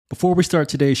Before we start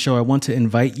today's show, I want to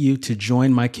invite you to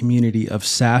join my community of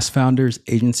SaaS founders,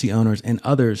 agency owners, and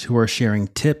others who are sharing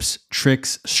tips,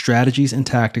 tricks, strategies, and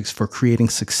tactics for creating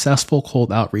successful cold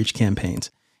outreach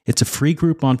campaigns. It's a free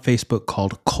group on Facebook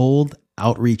called Cold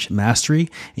Outreach Mastery,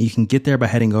 and you can get there by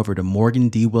heading over to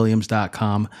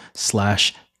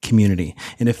morgandwilliams.com/community.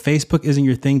 And if Facebook isn't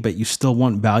your thing, but you still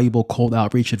want valuable cold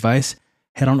outreach advice,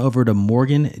 head on over to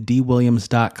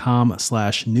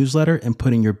morgandwilliams.com/newsletter and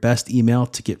put in your best email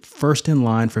to get first in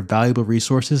line for valuable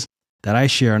resources that I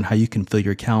share on how you can fill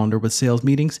your calendar with sales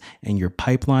meetings and your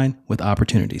pipeline with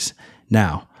opportunities.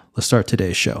 Now, let's start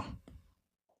today's show.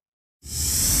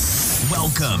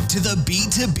 Welcome to the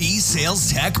B2B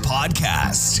Sales Tech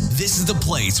Podcast. This is the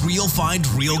place where you'll find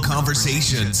real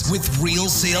conversations with real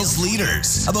sales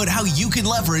leaders about how you can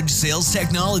leverage sales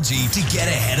technology to get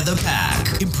ahead of the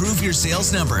pack. Improve your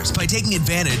sales numbers by taking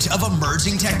advantage of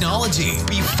emerging technology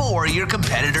before your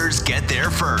competitors get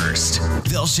there first.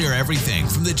 They'll share everything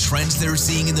from the trends they're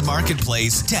seeing in the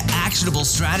marketplace to actionable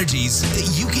strategies that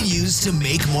you can use to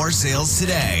make more sales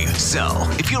today. So,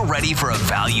 if you're ready for a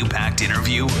value-packed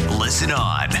interview, listen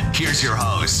on. Here's your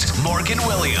host, Morgan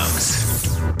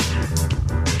Williams.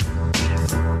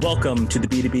 Welcome to the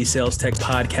B2B Sales Tech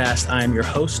Podcast. I am your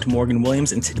host, Morgan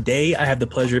Williams, and today I have the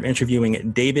pleasure of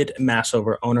interviewing David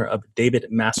Massover, owner of David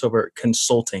Massover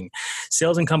Consulting.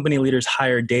 Sales and company leaders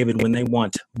hire David when they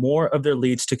want more of their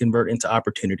leads to convert into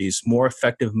opportunities, more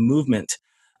effective movement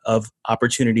of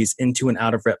opportunities into and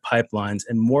out of rep pipelines,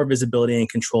 and more visibility and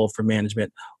control for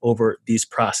management over these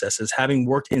processes. Having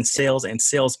worked in sales and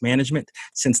sales management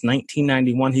since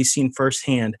 1991, he's seen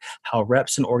firsthand how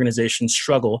reps and organizations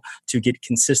struggle to get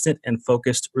consistent and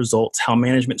focused results, how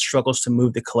management struggles to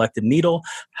move the collective needle,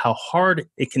 how hard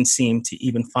it can seem to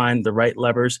even find the right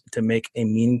levers to make a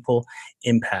meaningful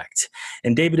impact.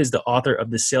 And David is the author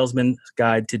of The Salesman's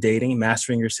Guide to Dating,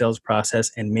 Mastering Your Sales Process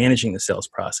and Managing the Sales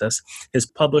Process. His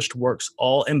published works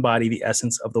all embody the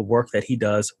essence of the work that he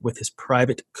does with his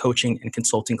private coaching and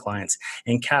consulting clients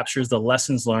and captures the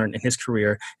lessons learned in his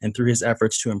career and through his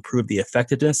efforts to improve the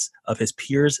effectiveness of his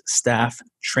peers, staff,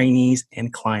 trainees,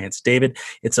 and clients. David,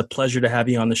 it's a pleasure to have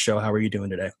you on the show. How are you doing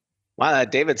today? Wow,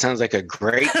 David sounds like a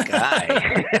great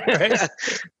guy.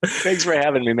 Thanks for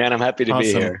having me, man. I'm happy to be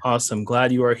here. Awesome.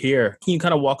 Glad you are here. Can you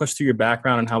kind of walk us through your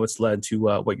background and how it's led to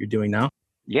what you're doing now?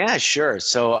 Yeah, sure.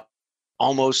 So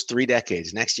almost 3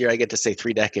 decades. Next year, I get to say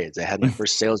 3 decades. I had my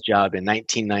first sales job in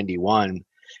 1991.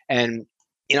 And,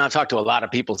 I've talked to a lot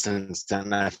of people since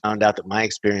then. I found out that my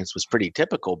experience was pretty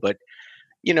typical. But,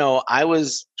 I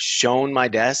was shown my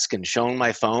desk and shown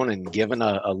my phone and given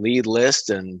a lead list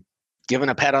and given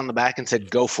a pat on the back and said,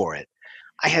 go for it.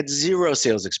 I had zero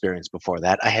sales experience before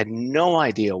that. I had no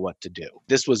idea what to do.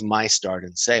 This was my start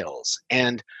in sales.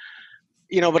 And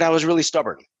but I was really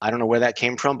stubborn. I don't know where that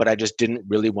came from, but I just didn't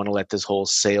really want to let this whole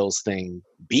sales thing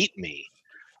beat me.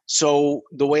 So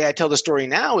the way I tell the story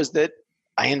now is that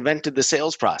I invented the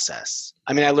sales process.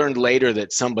 I mean, I learned later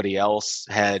that somebody else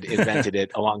had invented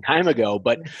it a long time ago,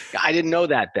 but I didn't know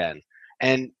that then.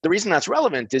 And the reason that's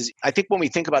relevant is I think when we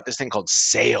think about this thing called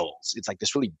sales, it's like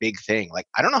this really big thing. Like,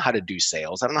 I don't know how to do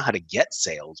sales. I don't know how to get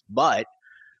sales, but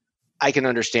I can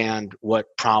understand what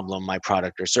problem my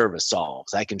product or service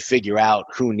solves. I can figure out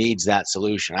who needs that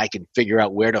solution. I can figure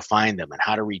out where to find them and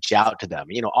how to reach out to them.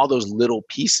 All those little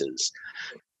pieces.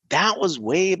 That was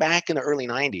way back in the early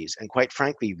 90s. And quite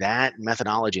frankly, that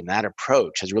methodology and that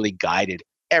approach has really guided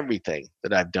everything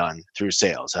that I've done through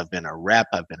sales. I've been a rep,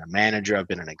 I've been a manager, I've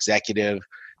been an executive,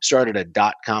 started a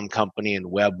 .com company in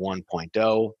Web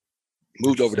 1.0,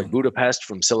 moved over to Budapest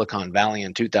from Silicon Valley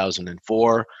in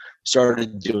 2004,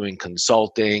 started doing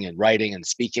consulting and writing and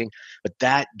speaking. But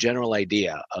that general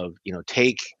idea of,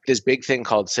 take this big thing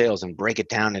called sales and break it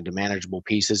down into manageable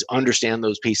pieces, understand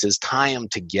those pieces, tie them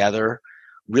together,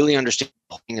 really understand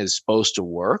how the thing is supposed to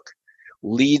work,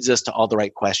 leads us to all the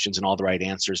right questions and all the right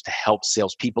answers to help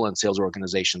salespeople and sales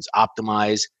organizations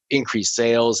optimize, increase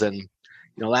sales. And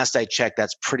last I checked,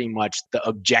 that's pretty much the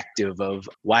objective of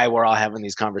why we're all having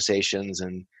these conversations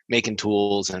and making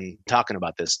tools and talking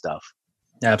about this stuff.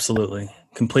 Absolutely.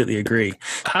 Completely agree.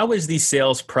 How is the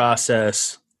sales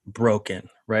process broken,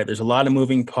 right? There's a lot of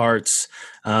moving parts.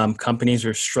 Companies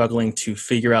are struggling to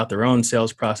figure out their own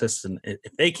sales process. And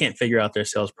if they can't figure out their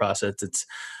sales process, it's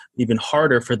even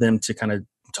harder for them to kind of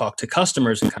talk to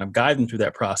customers and kind of guide them through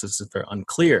that process if they're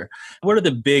unclear. What are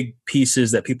the big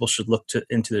pieces that people should look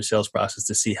into their sales process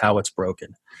to see how it's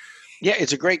broken? Yeah,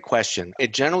 it's a great question.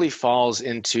 It generally falls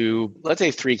into, let's say,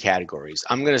 3 categories.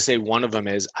 I'm going to say one of them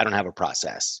is I don't have a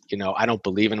process. I don't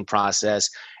believe in a process.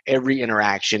 Every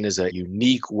interaction is a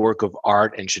unique work of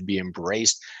art and should be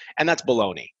embraced. And that's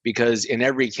baloney, because in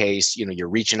every case, you're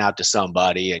reaching out to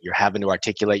somebody and you're having to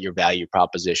articulate your value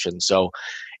proposition. So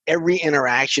every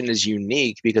interaction is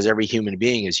unique because every human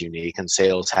being is unique, and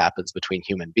sales happens between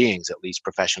human beings, at least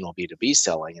professional B2B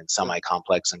selling in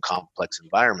semi-complex and complex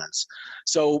environments.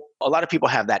 So a lot of people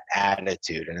have that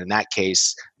attitude. And in that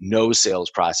case, no sales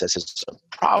process is a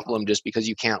problem just because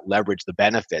you can't leverage the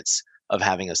benefits of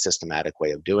having a systematic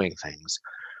way of doing things.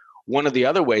 One of the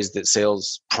other ways that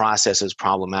sales process is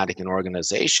problematic in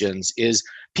organizations is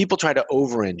people try to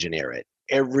over-engineer it.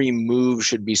 Every move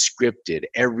should be scripted.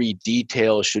 Every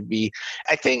detail should be.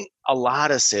 I think a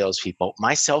lot of salespeople,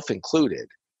 myself included,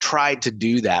 tried to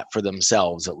do that for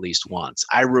themselves at least once.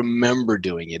 I remember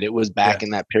doing it. It was back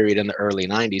in that period in the early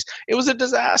 90s. It was a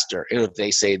disaster. If they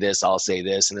say this, I'll say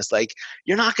this. And it's like,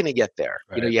 you're not going to get there.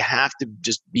 Right. You have to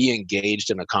just be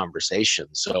engaged in a conversation.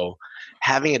 So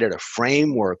having it at a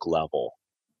framework level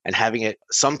and having it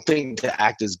something to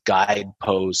act as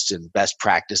guideposts and best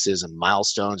practices and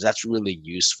milestones, that's really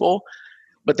useful.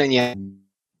 But then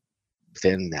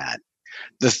within that,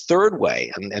 the third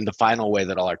way, and the final way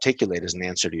that I'll articulate as an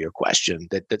answer to your question,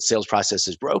 that sales process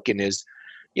is broken is,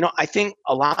 I think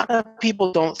a lot of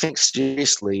people don't think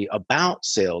seriously about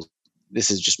sales.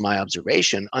 This is just my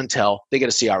observation until they get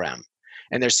a CRM.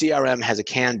 And their CRM has a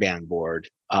Kanban board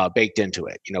baked into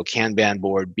it. Kanban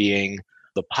board being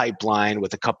the pipeline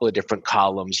with a couple of different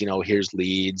columns. Here's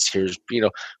leads, here's,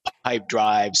 pipe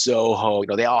drive, Zoho,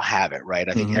 they all have it, right?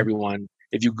 I think everyone,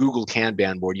 if you Google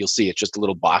Kanban board, you'll see it's just the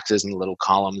little boxes and the little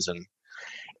columns. And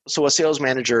so a sales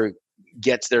manager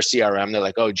gets their CRM. They're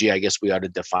like, oh, gee, I guess we ought to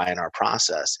define our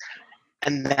process.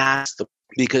 And that's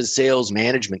because sales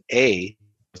management,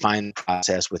 define the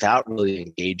process without really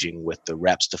engaging with the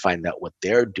reps to find out what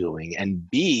they're doing,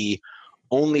 and B,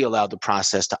 only allow the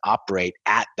process to operate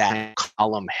at that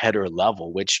column header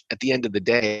level, which at the end of the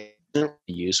day isn't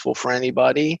useful for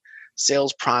anybody.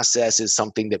 Sales process is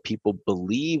something that people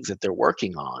believe that they're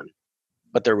working on,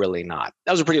 but they're really not.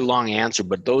 That was a pretty long answer,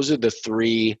 but those are the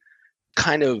three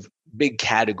kind of big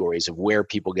categories of where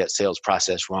people get sales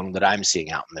process wrong that I'm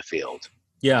seeing out in the field.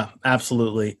 Yeah,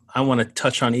 absolutely. I want to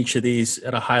touch on each of these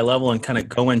at a high level and kind of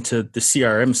go into the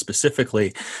CRM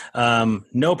specifically.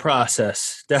 No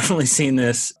process. Definitely seen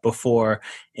this before,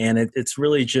 and it's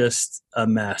really just a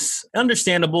mess.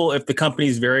 Understandable if the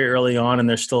company's very early on and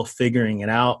they're still figuring it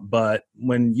out, but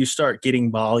when you start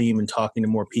getting volume and talking to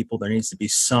more people, there needs to be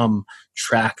some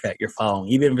track that you're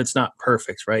following, even if it's not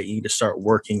perfect, right? You need to start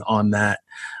working on that,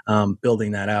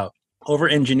 building that out. Over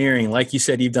engineering, like you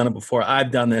said, you've done it before.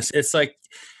 I've done this. It's like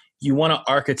you want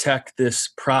to architect this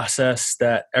process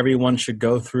that everyone should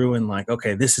go through and like,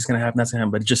 okay, this is going to happen, that's going to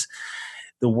happen. But just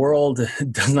the world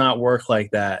does not work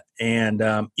like that. And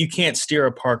you can't steer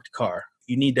a parked car.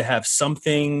 You need to have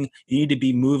something, you need to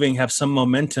be moving, have some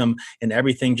momentum, and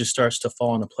everything just starts to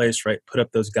fall into place, right? Put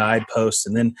up those guideposts,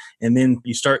 and then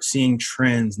you start seeing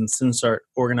trends, and then start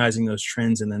organizing those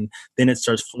trends, and then it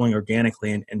starts flowing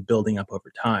organically and building up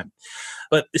over time.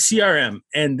 But the CRM,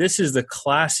 and this is the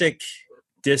classic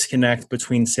disconnect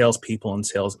between salespeople and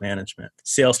sales management.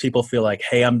 Salespeople feel like,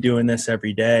 hey, I'm doing this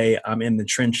every day. I'm in the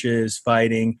trenches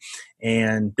fighting,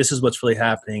 and this is what's really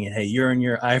happening. And hey, you're in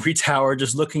your ivory tower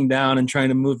just looking down and trying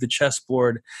to move the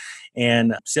chessboard.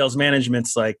 And sales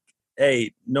management's like,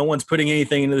 hey, no one's putting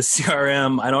anything into the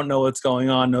CRM. I don't know what's going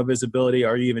on. No visibility.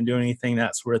 Are you even doing anything?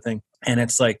 That sort of thing. And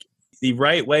it's like the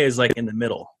right way is like in the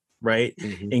middle, right?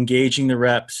 Mm-hmm. Engaging the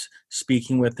reps,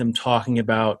 speaking with them, talking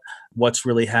about what's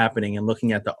really happening and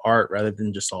looking at the art rather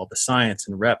than just all the science,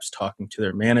 and reps talking to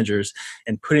their managers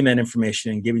and putting that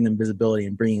information and giving them visibility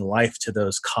and bringing life to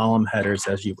those column headers,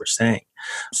 as you were saying.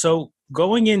 So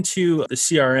going into the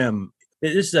CRM,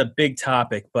 this is a big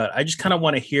topic, but I just kind of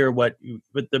want to hear what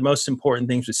the most important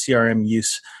things with CRM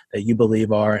use that you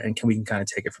believe are, and we can kind of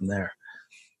take it from there.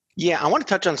 Yeah, I want to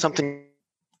touch on something,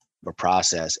 a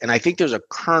process. And I think there's a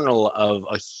kernel of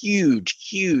a huge,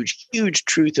 huge, huge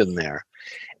truth in there.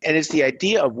 And it's the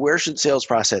idea of where should sales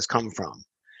process come from?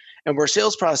 And where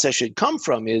sales process should come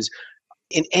from is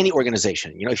in any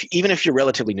organization. Even if you're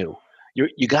relatively new,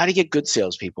 you got to get good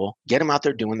salespeople, get them out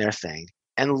there doing their thing,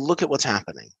 and look at what's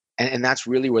happening. And that's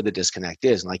really where the disconnect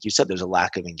is. And like you said, there's a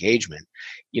lack of engagement.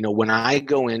 When I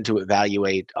go in to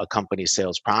evaluate a company's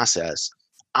sales process,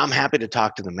 I'm happy to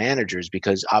talk to the managers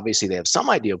because obviously they have some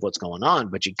idea of what's going on,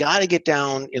 but you got to get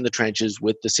down in the trenches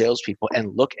with the salespeople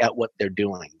and look at what they're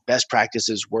doing. Best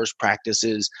practices, worst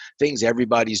practices, things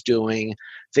everybody's doing,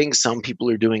 things some people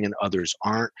are doing and others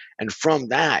aren't. And from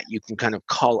that, you can kind of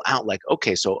call out like,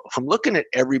 okay, so from looking at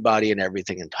everybody and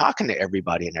everything and talking to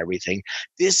everybody and everything,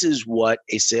 this is what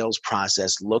a sales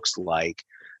process looks like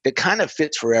that kind of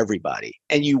fits for everybody.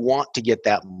 And you want to get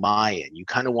that buy-in. You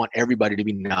kind of want everybody to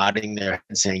be nodding their head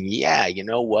and saying, yeah, you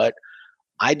know what?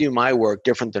 I do my work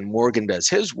different than Morgan does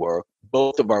his work.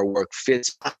 Both of our work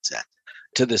fits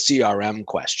to the CRM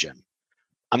question.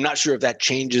 I'm not sure if that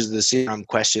changes the CRM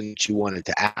question that you wanted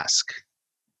to ask.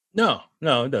 No,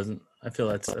 it doesn't. I feel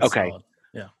that's okay. Solid.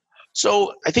 Yeah.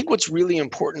 So I think what's really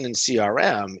important in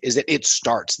CRM is that it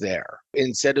starts there.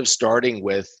 Instead of starting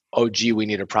with, oh, gee, we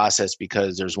need a process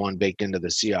because there's one baked into the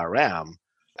CRM.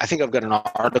 I think I've got an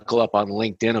article up on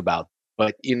LinkedIn about,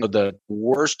 but the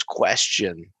worst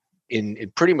question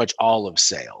in pretty much all of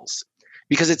sales,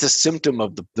 because it's a symptom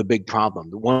of the big problem.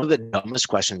 One of the dumbest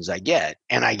questions I get,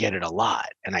 and I get it a lot,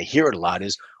 and I hear it a lot,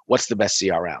 is what's the best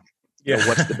CRM? Yeah.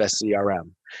 What's the best CRM?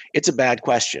 It's a bad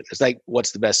question. It's like,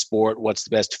 what's the best sport? What's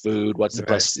the best food? What's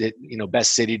the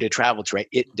best city to travel to? Right?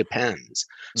 It depends.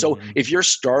 So if you're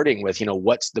starting with,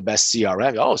 what's the best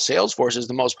CRM? Oh, Salesforce is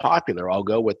the most popular. I'll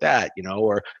go with that.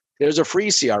 Or there's a free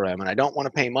CRM and I don't want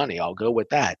to pay money. I'll go with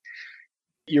that.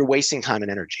 You're wasting time and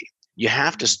energy. You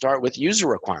have to start with user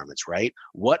requirements, right?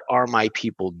 What are my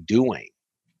people doing?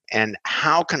 And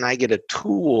how can I get a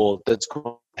tool that's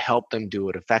going to help them do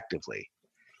it effectively?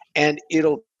 And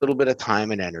it'll a little bit of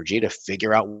time and energy to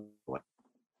figure out what.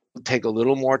 It'll take a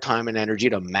little more time and energy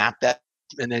to map that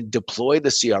and then deploy the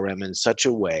CRM in such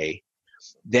a way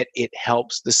that it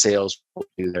helps the sales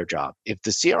do their job. If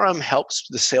the CRM helps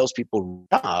the salespeople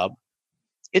job,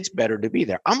 it's better to be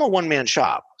there. I'm a one-man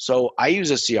shop, so I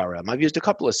use a CRM. I've used a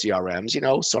couple of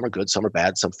CRMs. Some are good, some are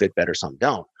bad, some fit better, some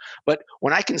don't. But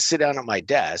when I can sit down at my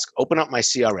desk, open up my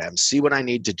CRM, see what I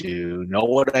need to do, know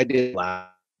what I did last,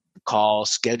 call,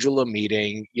 schedule a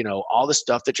meeting, all the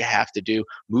stuff that you have to do,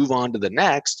 move on to the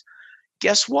next.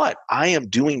 Guess what? I am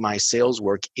doing my sales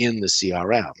work in the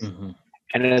CRM.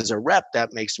 And as a rep,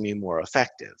 that makes me more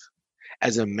effective.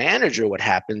 As a manager, what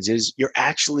happens is you're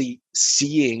actually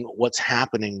seeing what's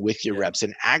happening with your reps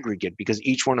in aggregate, because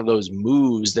each one of those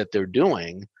moves that they're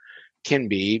doing can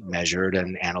be measured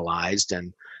and analyzed.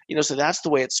 And, so that's the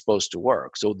way it's supposed to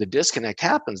work. So the disconnect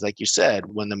happens, like you said,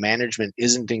 when the management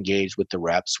isn't engaged with the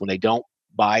reps, when they don't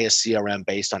buy a CRM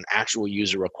based on actual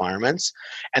user requirements,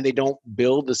 and they don't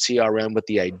build the CRM with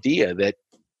the idea that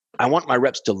I want my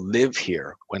reps to live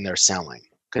here when they're selling.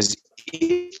 Because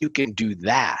if you can do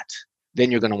that, then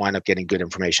you're going to wind up getting good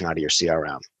information out of your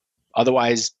CRM.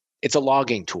 Otherwise, it's a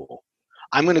logging tool.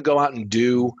 I'm going to go out and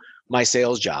do my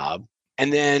sales job,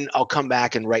 and then I'll come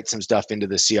back and write some stuff into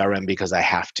the CRM because I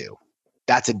have to.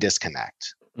 That's a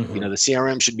disconnect. The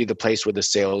CRM should be the place where the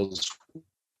sales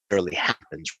really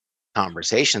happens,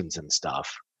 conversations and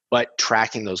stuff. But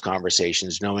tracking those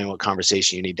conversations, knowing what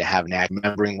conversation you need to have next,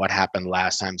 remembering what happened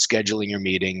last time, scheduling your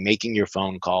meeting, making your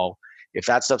phone call. If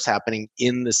that stuff's happening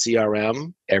in the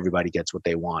CRM, everybody gets what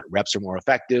they want. Reps are more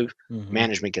effective,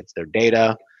 management gets their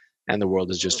data, and the world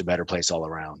is just a better place all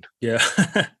around. Yeah,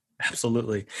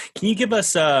 absolutely. Can you give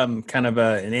us kind of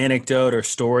an anecdote or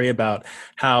story about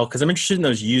how, because I'm interested in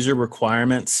those user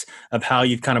requirements of how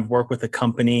you've kind of worked with a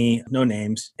company, no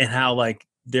names, and how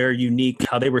they're unique,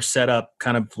 how they were set up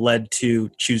kind of led to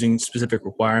choosing specific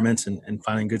requirements and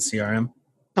finding good CRM?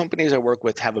 Companies I work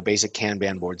with have a basic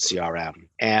Kanban board CRM.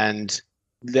 And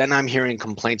then I'm hearing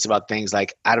complaints about things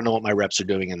like, I don't know what my reps are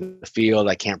doing in the field.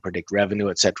 I can't predict revenue,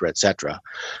 et cetera, et cetera.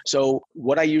 So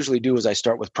what I usually do is I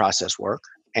start with process work.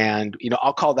 And,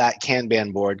 I'll call that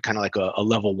Kanban board kind of like a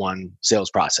level one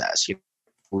sales process. We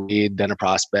lead, then a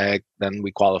prospect, then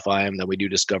we qualify them, then we do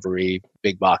discovery,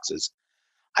 big boxes.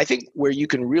 I think where you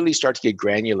can really start to get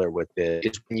granular with it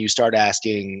is when you start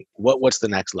asking, what's the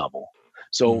next level?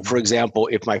 So, for example,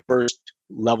 if my first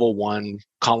level one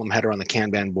column header on the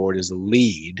Kanban board is a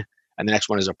lead, and the next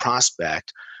one is a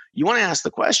prospect, you want to ask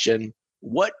the question,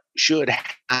 what should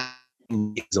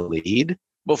happen as a lead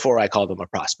before I call them a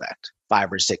prospect?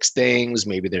 5 or 6 things.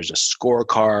 Maybe there's a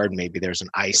scorecard. Maybe there's an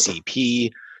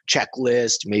ICP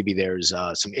checklist. Maybe there's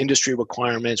some industry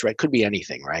requirements, right? Could be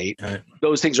anything, right?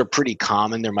 Those things are pretty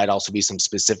common. There might also be some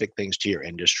specific things to your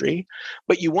industry,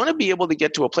 but you want to be able to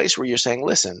get to a place where you're saying,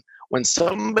 listen, when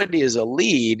somebody is a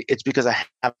lead, it's because I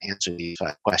have answered these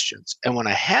 5 questions. And when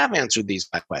I have answered these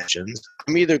 5 questions,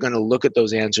 I'm either going to look at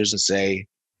those answers and say,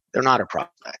 they're not a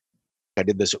prospect. I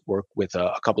did this work with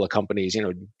a couple of companies,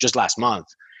 just last month.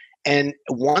 And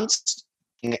once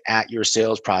at your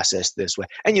sales process this way,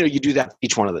 and you do that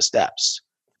each one of the steps,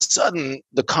 sudden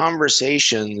the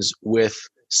conversations with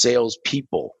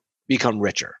salespeople become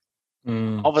richer.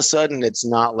 All of a sudden, it's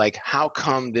not like, how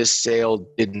come this sale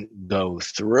didn't go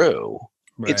through?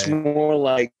 Right. It's more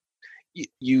like,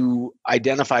 you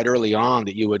identified early on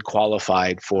that you had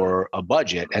qualified for a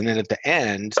budget. And then at the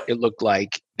end, it looked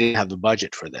like they didn't have the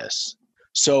budget for this.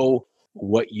 So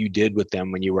what you did with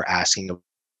them when you were asking,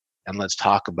 and let's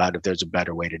talk about if there's a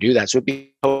better way to do that. So it'd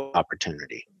be an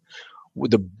opportunity.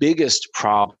 The biggest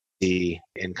problem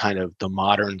in kind of the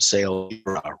modern sales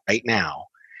era right now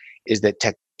is that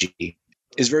technology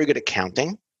is very good at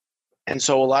counting. And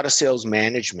so a lot of sales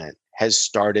management has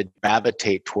started to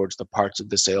gravitate towards the parts of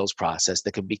the sales process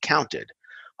that can be counted.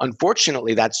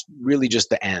 Unfortunately, that's really just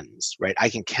the ends, right? I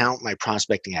can count my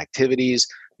prospecting activities,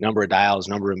 number of dials,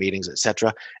 number of meetings, et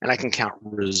cetera, and I can count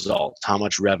results, how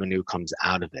much revenue comes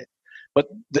out of it. But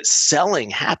the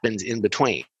selling happens in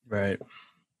between. Right.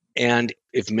 And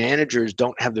if managers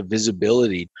don't have the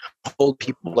visibility to hold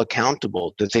people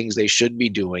accountable to things they should be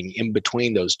doing in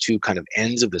between those two kind of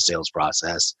ends of the sales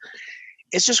process,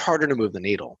 it's just harder to move the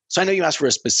needle. So I know you asked for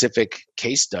a specific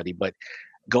case study, but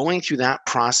going through that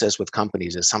process with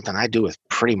companies is something I do with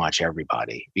pretty much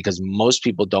everybody, because most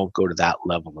people don't go to that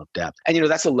level of depth. And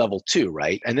that's a level 2,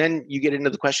 right? And then you get into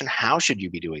the question, how should you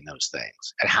be doing those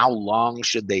things? And how long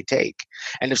should they take?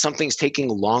 And if something's taking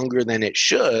longer than it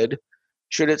should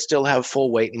it still have full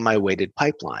weight in my weighted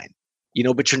pipeline?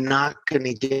 But you're not going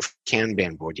to get a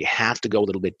Kanban board. You have to go a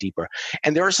little bit deeper.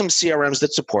 And there are some CRMs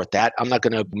that support that. I'm not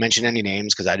going to mention any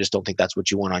names because I just don't think that's what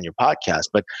you want on your podcast.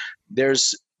 But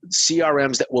there's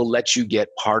CRMs that will let you get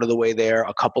part of the way there,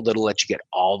 a couple that'll let you get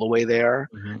all the way there.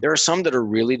 Mm-hmm. There are some that are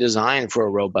really designed for a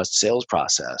robust sales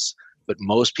process. But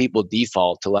most people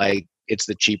default to it's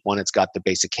the cheap one. It's got the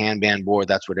basic Kanban board.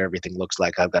 That's what everything looks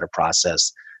like. I've got a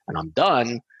process and I'm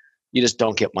done. You just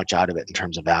don't get much out of it in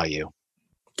terms of value.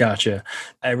 Gotcha.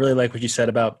 I really like what you said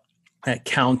about that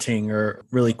counting, or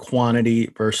really quantity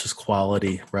versus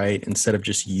quality, right? Instead of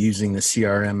just using the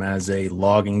CRM as a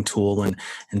logging tool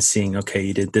and seeing, okay,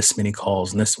 you did this many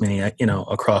calls and this many,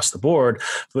 across the board,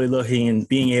 really looking and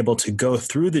being able to go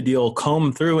through the deal,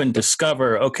 comb through and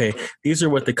discover, okay, these are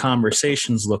what the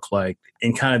conversations look like.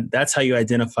 And kind of that's how you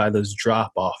identify those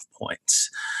drop-off points,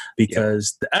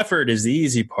 because the effort is the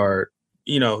easy part.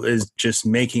 Is just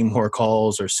making more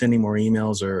calls or sending more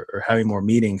emails or having more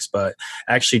meetings, but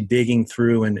actually digging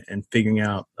through and figuring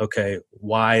out, okay,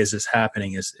 why is this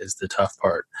happening is the tough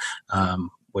part,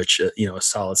 which, a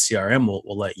solid CRM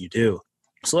will let you do.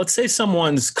 So let's say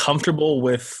someone's comfortable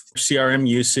with CRM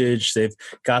usage. They've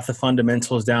got the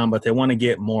fundamentals down, but they want to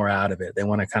get more out of it. They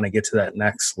want to kind of get to that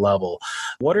next level.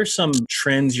 What are some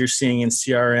trends you're seeing in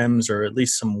CRMs, or at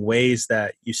least some ways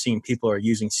that you've seen people are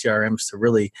using CRMs to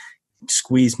really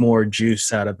squeeze more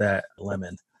juice out of that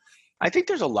lemon? I think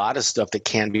there's a lot of stuff that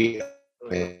can be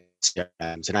in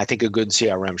CRMs, and I think a good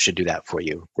CRM should do that for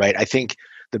you, right? I think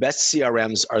the best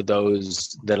CRMs are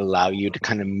those that allow you to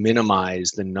kind of minimize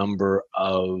the number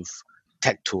of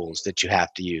tech tools that you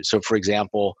have to use. So for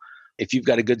example, if you've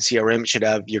got a good CRM, it should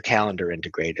have your calendar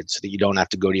integrated so that you don't have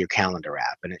to go to your calendar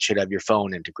app, and it should have your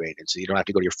phone integrated so you don't have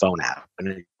to go to your phone app, and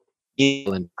an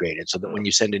email integrated so that when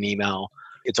you send an email,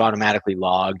 it's automatically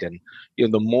logged. And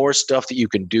the more stuff that you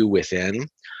can do within,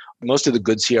 most of the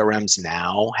good CRMs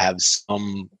now have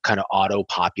some kind of auto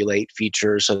populate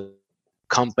feature. So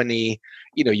company,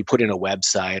 you put in a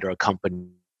website or a company.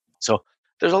 So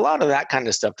there's a lot of that kind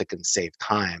of stuff that can save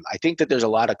time. I think that there's a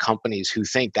lot of companies who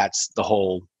think that's the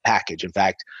whole package. In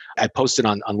fact, I posted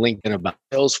on LinkedIn about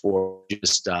Salesforce.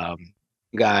 Just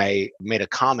guy made a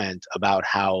comment about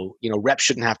how reps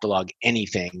shouldn't have to log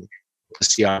anything to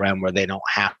CRM where they don't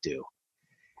have to.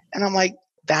 And I'm like,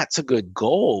 that's a good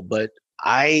goal, but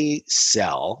I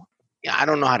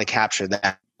don't know how to capture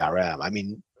that CRM. I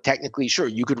mean, technically, sure,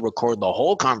 you could record the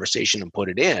whole conversation and put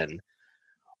it in,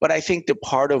 but I think that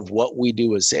part of what we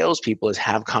do as salespeople is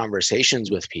have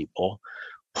conversations with people,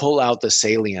 pull out the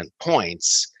salient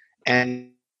points,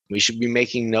 and we should be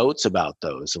making notes about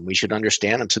those, and we should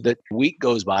understand them so that a week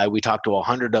goes by, we talk to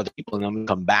 100 other people, and then we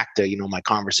come back to, my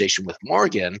conversation with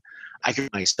Morgan. I can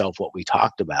myself what we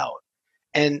talked about.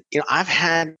 And, I've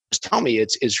had just tell me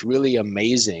it's really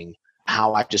amazing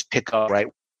how I just pick up, right?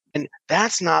 And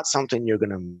that's not something you're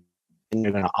going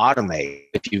to automate.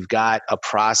 If you've got a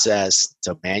process, it's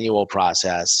a manual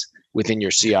process within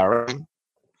your CRM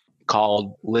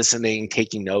called listening,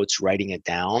 taking notes, writing it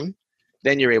down,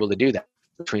 then you're able to do that.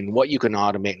 Between what you can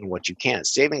automate and what you can't.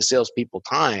 Saving salespeople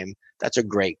time, that's a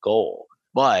great goal.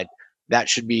 But that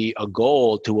should be a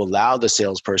goal to allow the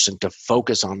salesperson to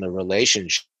focus on the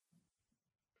relationship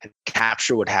and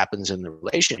capture what happens in the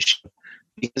relationship.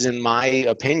 Because in my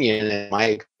opinion,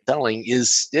 my selling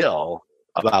is still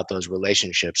about those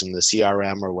relationships, and the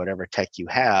CRM or whatever tech you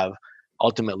have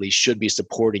ultimately should be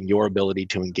supporting your ability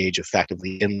to engage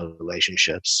effectively in the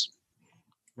relationships.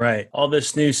 Right. All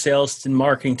this new sales and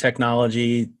marketing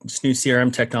technology, this new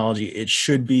CRM technology, it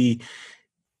should be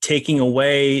taking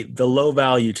away the low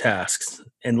value tasks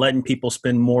and letting people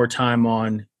spend more time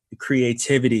on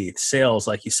creativity, sales,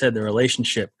 like you said, the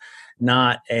relationship,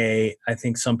 I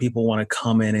think some people want to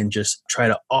come in and just try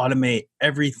to automate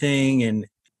everything and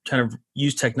kind of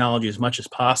use technology as much as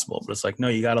possible. But it's like, no,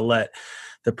 you got to let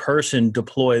the person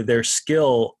deploy their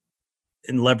skill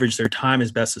and leverage their time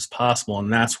as best as possible.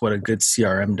 And that's what a good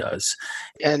CRM does.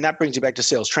 And that brings you back to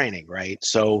sales training, right?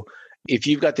 So if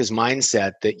you've got this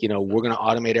mindset that, we're going to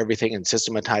automate everything and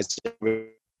systematize everything,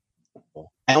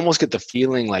 I almost get the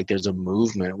feeling like there's a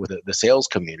movement with the sales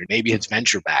community. Maybe it's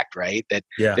venture backed, right? That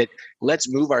let's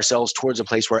move ourselves towards a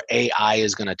place where AI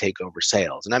is going to take over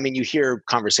sales. And I mean, you hear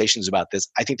conversations about this.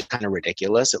 I think they're kind of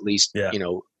ridiculous, at least,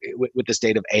 with the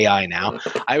state of AI now.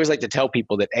 I always like to tell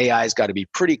people that AI has got to be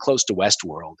pretty close to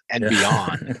Westworld and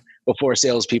beyond before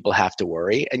salespeople have to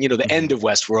worry. And, the end of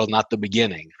Westworld, not the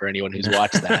beginning, for anyone who's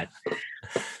watched that.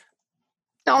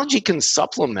 Technology can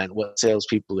supplement what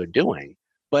salespeople are doing.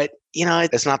 But,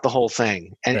 it's not the whole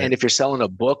thing. And if you're selling a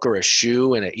book or a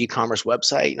shoe and an e-commerce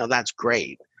website, that's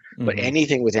great. Mm-hmm. But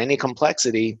anything with any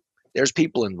complexity, there's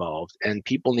people involved and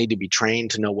people need to be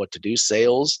trained to know what to do.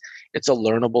 Sales, it's a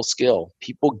learnable skill.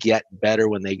 People get better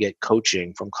when they get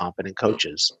coaching from competent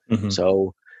coaches. Mm-hmm.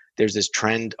 So there's this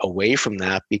trend away from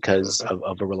that because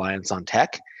of a reliance on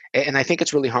tech. And I think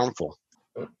it's really harmful.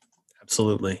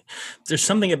 Absolutely. There's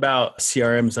something about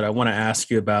CRMs that I want to ask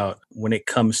you about when it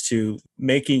comes to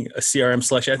making a CRM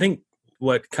selection. I think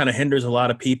what kind of hinders a lot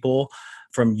of people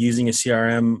from using a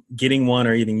CRM, getting one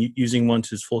or even using one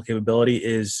to its full capability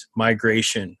is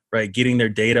migration, right? Getting their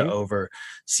data over.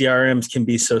 CRMs can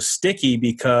be so sticky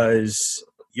because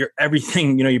you're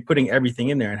putting everything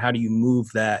in there. And how do you move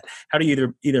that? How do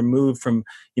you either move from,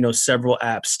 several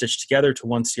apps stitched together to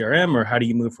one CRM, or how do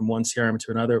you move from one CRM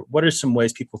to another? What are some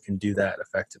ways people can do that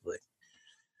effectively?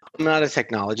 I'm not a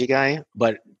technology guy,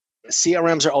 but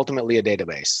CRMs are ultimately a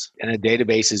database. And a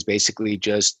database is basically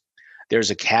just, there's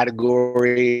a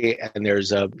category and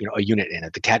there's a unit in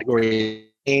it. The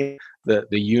category name, the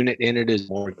unit in it is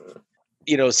more,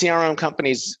 CRM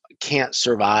companies can't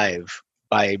survive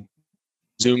by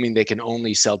assuming they can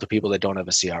only sell to people that don't have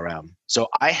a CRM. So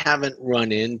I haven't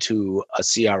run into a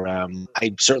CRM.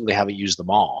 I certainly haven't used them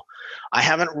all. I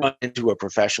haven't run into a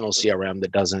professional CRM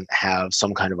that doesn't have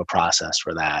some kind of a process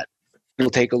for that. It'll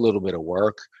take a little bit of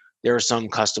work. There are some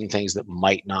custom things that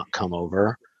might not come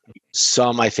over.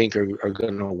 Some I think are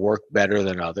going to work better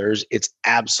than others. It's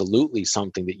absolutely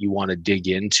something that you want to dig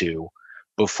into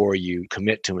before you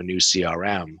commit to a new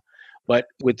CRM. But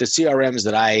with the CRMs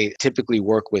that I typically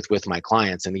work with my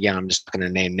clients, and again, I'm just going to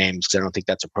name names because I don't think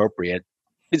that's appropriate,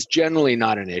 it's generally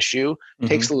not an issue. Mm-hmm.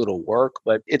 Takes a little work,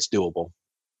 but it's doable.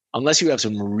 Unless you have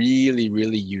some really,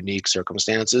 really unique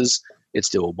circumstances, it's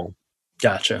doable.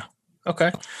 Gotcha.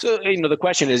 Okay. So, the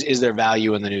question is there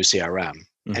value in the new CRM?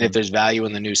 Mm-hmm. And if there's value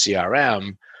in the new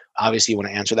CRM, obviously you want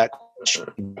to answer that question.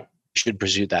 You should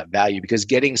pursue that value, because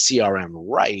getting CRM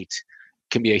right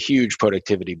can be a huge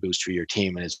productivity boost for your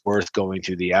team, and it's worth going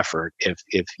through the effort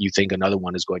if you think another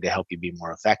one is going to help you be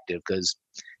more effective, because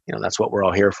that's what we're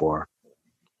all here for.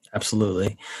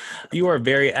 Absolutely. You are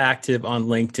very active on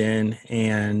LinkedIn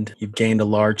and you've gained a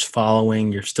large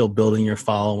following. You're still building your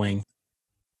following.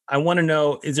 I want to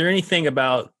know, is there anything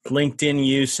about LinkedIn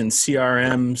use and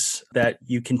CRMs that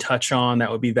you can touch on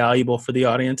that would be valuable for the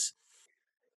audience?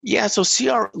 Yeah, so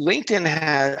LinkedIn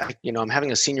had, I'm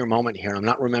having a senior moment here. I'm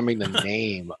not remembering the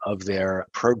name of their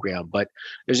program, but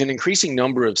there's an increasing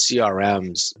number of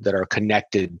CRMs that are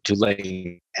connected to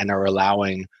LinkedIn and are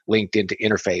allowing LinkedIn to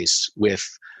interface with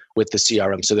the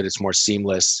CRM so that it's more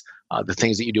seamless. The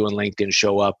things that you do in LinkedIn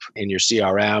show up in your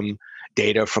CRM.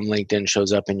 Data from LinkedIn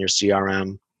shows up in your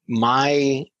CRM.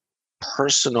 My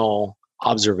personal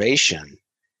observation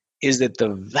is that the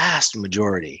vast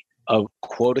majority of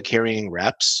quota-carrying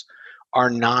reps are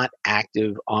not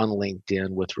active on LinkedIn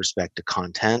with respect to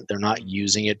content. They're not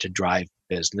using it to drive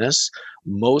business.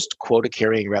 Most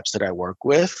quota-carrying reps that I work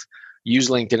with use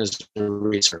LinkedIn as a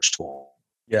research tool.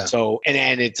 Yeah. So,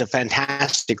 and it's a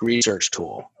fantastic research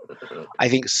tool. I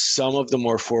think some of the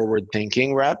more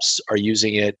forward-thinking reps are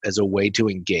using it as a way to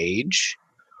engage,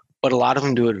 but a lot of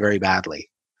them do it very badly.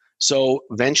 So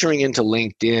venturing into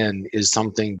LinkedIn is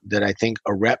something that I think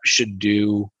a rep should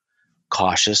do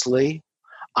cautiously.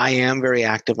 I am very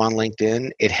active on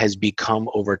LinkedIn. It has become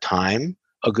over time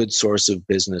a good source of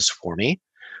business for me,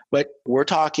 but we're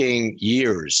talking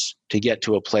years to get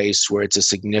to a place where it's a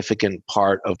significant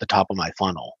part of the top of my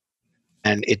funnel.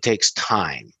 And it takes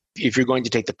time. If you're going to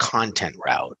take the content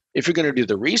route, if you're going to do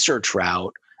the research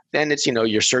route, Then it's,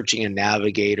 you're searching a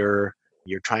navigator.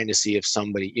 You're trying to see if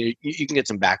somebody, you can get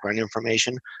some background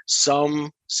information.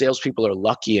 Some salespeople are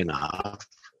lucky enough,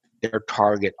 their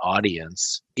target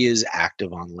audience is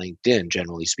active on LinkedIn,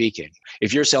 generally speaking.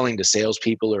 If you're selling to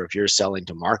salespeople, or if you're selling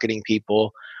to marketing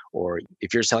people, or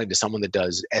if you're selling to someone that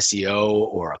does SEO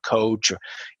or a coach, or,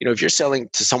 if you're selling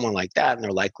to someone like that and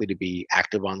they're likely to be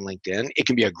active on LinkedIn, it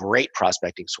can be a great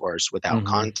prospecting source without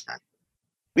content.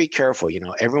 Be careful.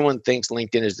 Everyone thinks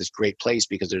LinkedIn is this great place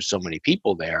because there's so many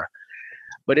people there,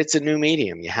 but it's a new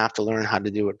medium. You have to learn how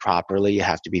to do it properly. You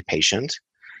have to be patient.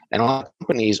 And a lot of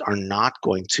companies are not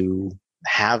going to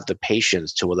have the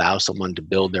patience to allow someone to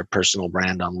build their personal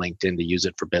brand on LinkedIn to use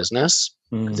it for business,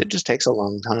 because it just takes a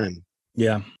long time.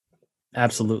 Yeah,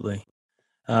 absolutely.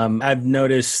 I've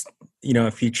noticed,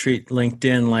 if you treat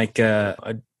LinkedIn like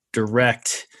a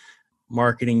direct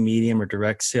marketing medium or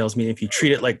direct sales medium, if you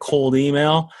treat it like cold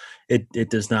email, it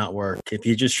does not work. If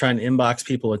you're just trying to inbox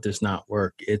people, it does not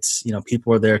work. It's,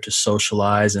 people are there to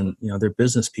socialize and, they're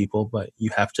business people, but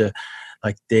you have to,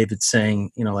 like David's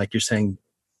saying, like you're saying,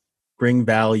 bring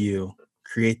value,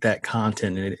 create that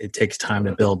content, and it takes time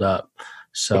to build up.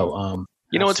 So,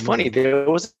 it's funny.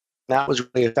 That was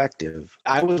really effective.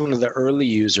 I was one of the early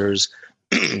users,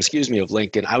 of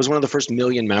LinkedIn. I was one of the first 1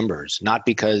 million members, not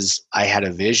because I had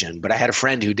a vision, but I had a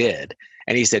friend who did.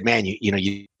 And he said, man, you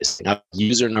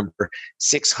user number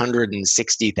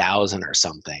 660,000 or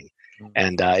something.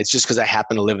 And it's just because I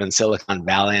happen to live in Silicon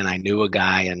Valley and I knew a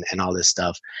guy and all this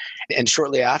stuff. And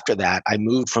shortly after that, I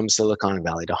moved from Silicon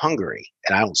Valley to Hungary.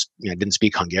 And I didn't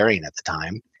speak Hungarian at the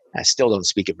time. I still don't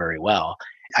speak it very well.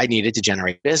 I needed to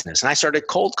generate business. And I started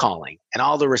cold calling, and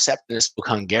all the receptionists spoke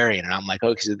Hungarian. And I'm like,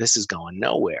 okay, so this is going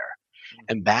nowhere.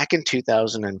 And back in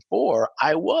 2004,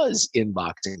 I was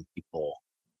inboxing people.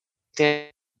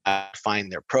 Then I'd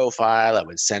find their profile. I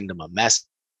would send them a message.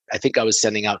 I think I was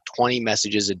sending out 20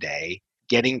 messages a day,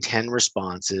 getting 10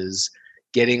 responses,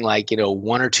 getting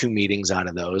 1 or 2 meetings out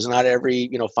of those. Not every,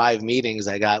 5 meetings,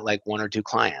 I got 1 or 2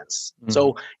 clients.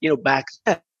 So, back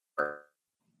then,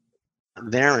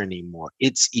 there anymore.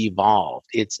 It's evolved.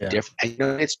 It's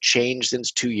different. It's changed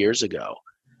since 2 years ago.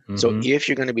 So if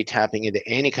you're going to be tapping into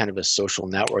any kind of a social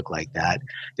network like that,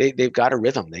 they've got a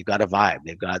rhythm. They've got a vibe.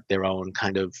 They've got their own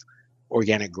kind of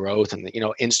organic growth. And,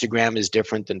 Instagram is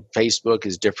different than Facebook,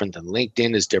 is different than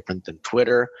LinkedIn, is different than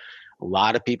Twitter. A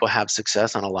lot of people have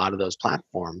success on a lot of those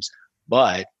platforms.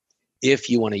 But if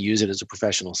you want to use it as a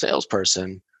professional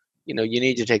salesperson, you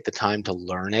need to take the time to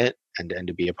learn it and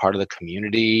to be a part of the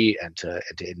community and to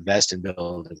invest in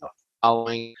building a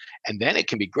following. And then it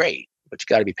can be great, but you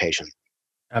got to be patient.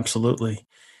 Absolutely.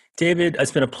 David,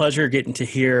 it's been a pleasure getting to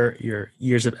hear your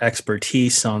years of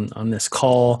expertise on this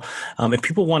call. If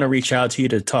people want to reach out to you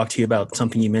to talk to you about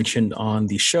something you mentioned on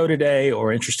the show today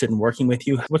or interested in working with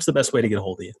you, what's the best way to get a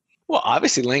hold of you? Well,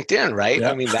 obviously LinkedIn, right?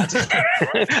 Yep. I mean,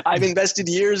 I've invested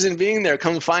years in being there.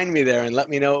 Come find me there and let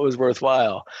me know it was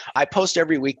worthwhile. I post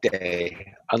every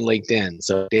weekday on LinkedIn.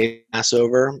 So David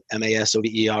Masover,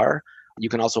 Masover. You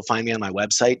can also find me on my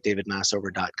website,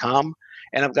 davidmasover.com.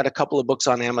 And I've got a couple of books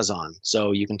on Amazon.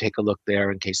 So you can take a look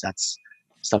there in case that's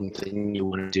something you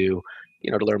want to do,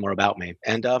 to learn more about me.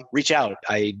 And reach out.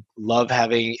 I love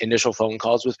having initial phone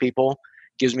calls with people.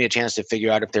 Gives me a chance to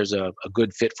figure out if there's a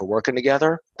good fit for working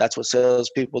together. That's what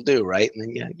salespeople do, right? And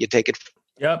then you take it.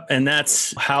 Yep. And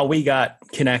that's how we got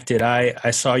connected.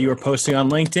 I saw you were posting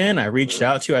on LinkedIn. I reached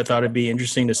out to you. I thought it'd be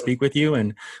interesting to speak with you.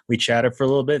 And we chatted for a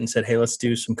little bit and said, hey, let's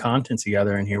do some content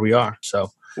together. And here we are. So,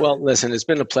 well, listen, it's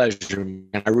been a pleasure.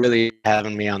 I really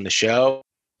having me on the show.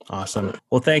 Awesome.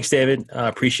 Well, thanks, David.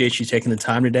 Appreciate you taking the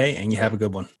time today, and you have a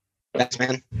good one. Thanks,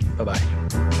 man. Bye-bye.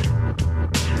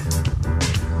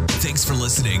 Thanks for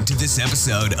listening to this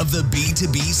episode of the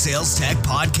B2B Sales Tech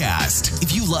Podcast.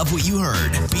 If you love what you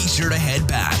heard, be sure to head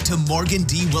back to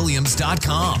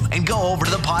morgandwilliams.com and go over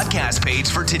to the podcast page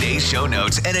for today's show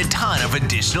notes and a ton of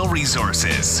additional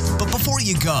resources. But before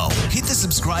you go, hit the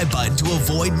subscribe button to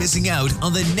avoid missing out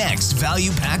on the next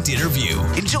value-packed interview.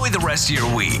 Enjoy the rest of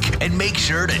your week and make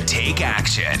sure to take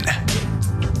action.